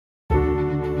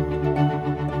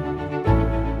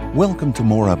Welcome to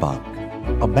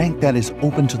MoraBanc, a bank that is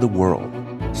open to the world,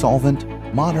 solvent,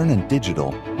 modern, and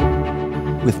digital,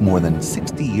 with more than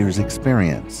 60 years'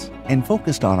 experience and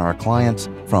focused on our clients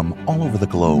from all over the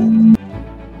globe.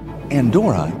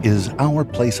 Andorra is our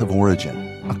place of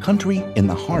origin, a country in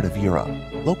the heart of Europe,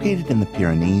 located in the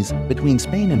Pyrenees between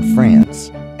Spain and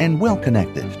France, and well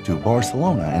connected to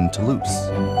Barcelona and Toulouse.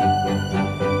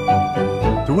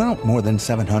 Throughout more than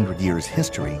 700 years'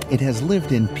 history, it has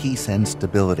lived in peace and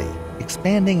stability,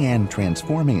 expanding and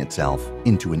transforming itself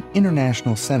into an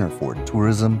international center for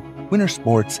tourism, winter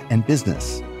sports, and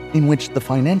business, in which the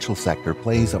financial sector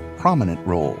plays a prominent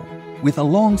role. With a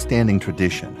long-standing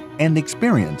tradition and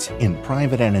experience in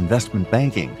private and investment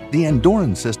banking, the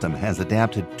Andorran system has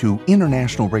adapted to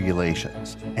international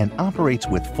regulations and operates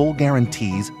with full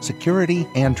guarantees, security,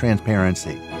 and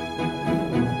transparency.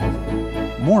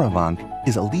 MoraBanc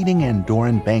is a leading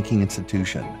Andorran banking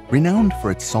institution. Renowned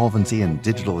for its solvency and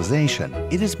digitalization,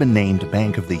 it has been named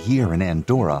Bank of the Year in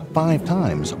Andorra 5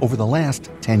 times over the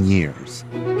last 10 years.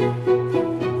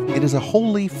 It is a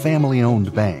wholly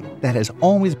family-owned bank that has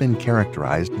always been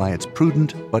characterized by its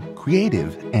prudent but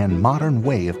creative and modern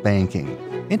way of banking.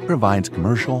 It provides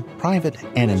commercial, private,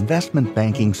 and investment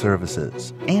banking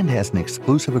services and has an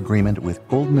exclusive agreement with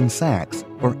Goldman Sachs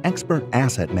for expert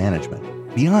asset management.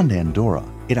 Beyond Andorra,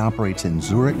 it operates in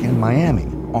Zurich and Miami,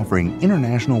 offering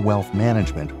international wealth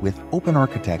management with open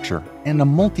architecture and a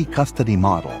multi-custody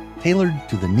model tailored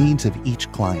to the needs of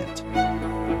each client.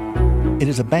 It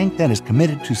is a bank that is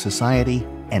committed to society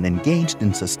and engaged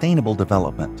in sustainable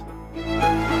development.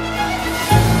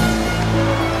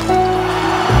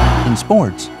 In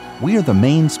sports, we are the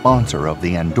main sponsor of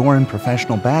the Andorran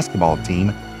professional basketball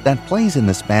team that plays in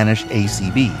the Spanish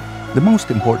ACB, the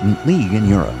most important league in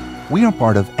Europe. We are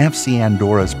part of FC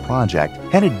Andorra's project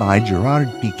headed by Gerard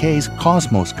Piqué's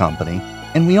Cosmos company,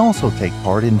 and we also take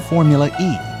part in Formula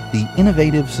E, the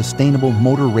innovative sustainable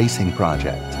motor racing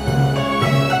project.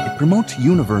 It promotes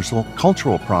universal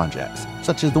cultural projects,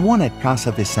 such as the one at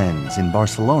Casa Vicens in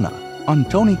Barcelona,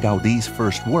 Antoni Gaudi's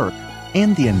first work,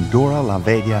 and the Andorra La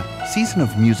Vella Season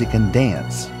of Music and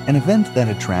Dance, an event that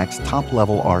attracts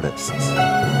top-level artists.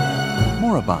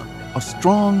 MoraBanc, a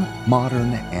strong,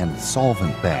 modern, and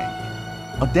solvent bank,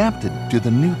 adapted to the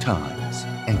new times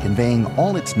and conveying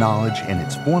all its knowledge and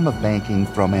its form of banking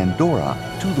from Andorra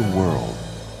to the world.